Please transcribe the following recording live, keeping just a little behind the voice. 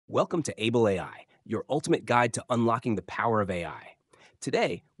Welcome to 𝗧ble AI, your ultimate guide to unlocking the power of AI.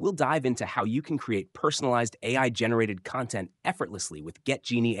 Today, we'll dive into how you can create personalized AI-generated content effortlessly with Get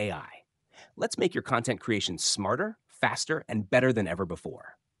Genie AI. Let's make your content creation smarter, faster, and better than ever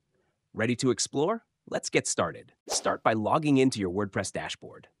before. Ready to explore? Let's get started. Start by logging into your WordPress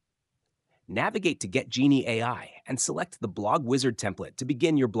dashboard. Navigate to Get Genie AI and select the Blog Wizard template to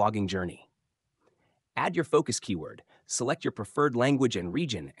begin your blogging journey. Add your focus keyword, select your preferred language and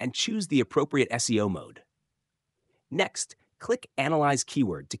region, and choose the appropriate SEO mode. Next, click Analyze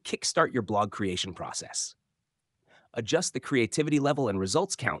Keyword to kickstart your blog creation process. Adjust the creativity level and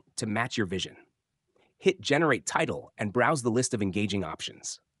results count to match your vision. Hit Generate Title and browse the list of engaging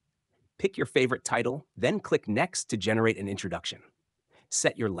options. Pick your favorite title, then click Next to generate an introduction.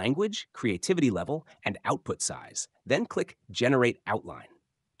 Set your language, creativity level, and output size, then click Generate Outline.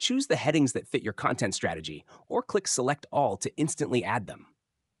 Choose the headings that fit your content strategy, or click Select All to instantly add them.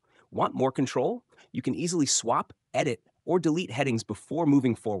 Want more control? You can easily swap, edit, or delete headings before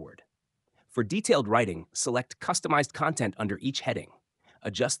moving forward. For detailed writing, select Customized Content under each heading.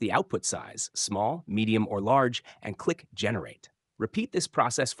 Adjust the output size, small, medium, or large, and click Generate. Repeat this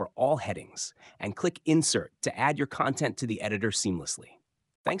process for all headings, and click Insert to add your content to the editor seamlessly.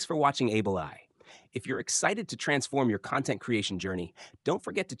 Thanks for watching 𝗧ble AI. If you're excited to transform your content creation journey, don't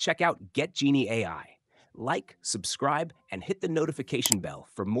forget to check out Get Genie AI. Like, subscribe, and hit the notification bell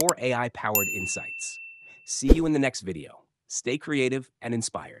for more AI-powered insights. See you in the next video. Stay creative and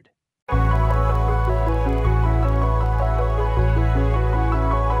inspired.